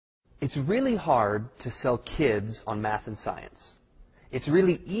It's really hard to sell kids on math and science. It's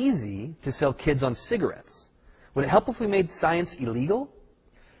really easy to sell kids on cigarettes. Would it help if we made science illegal?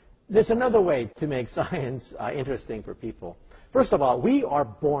 There's another way to make science interesting for people. First of all, we are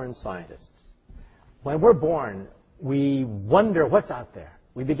born scientists. When we're born, we wonder what's out there.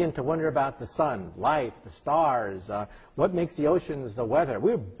 We begin to wonder about the sun, life, the stars, what makes the oceans, the weather.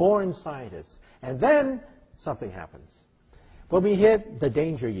 We're born scientists. And then something happens. When we hit the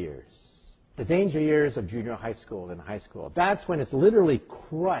danger years of junior high school and high school, that's when it's literally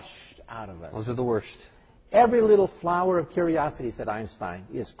crushed out of us. Those are the worst. Every little flower of curiosity, said Einstein,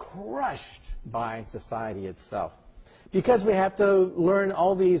 is crushed by society itself. Because we have to learn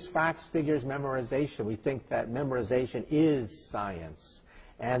all these facts, figures, memorization, we think that memorization is science.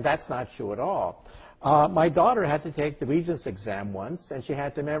 And that's not true at all. My daughter had to take the Regents exam once, and she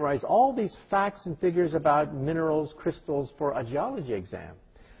had to memorize all these facts and figures about minerals, crystals for a geology exam.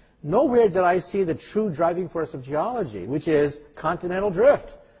 Nowhere did I see the true driving force of geology, which is continental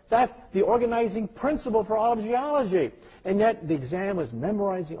drift. That's the organizing principle for all of geology. And yet the exam was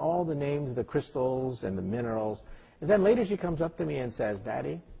memorizing all the names of the crystals and the minerals. And then later she comes up to me and says,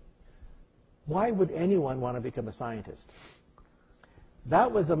 "Daddy, why would anyone want to become a scientist?"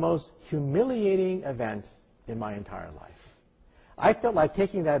 That was the most humiliating event in my entire life. I felt like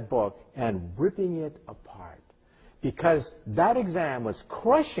taking that book and ripping it apart, because that exam was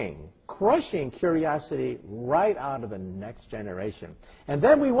crushing curiosity right out of the next generation. And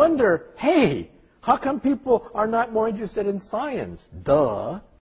then we wonder, hey, how come people are not more interested in science? Duh.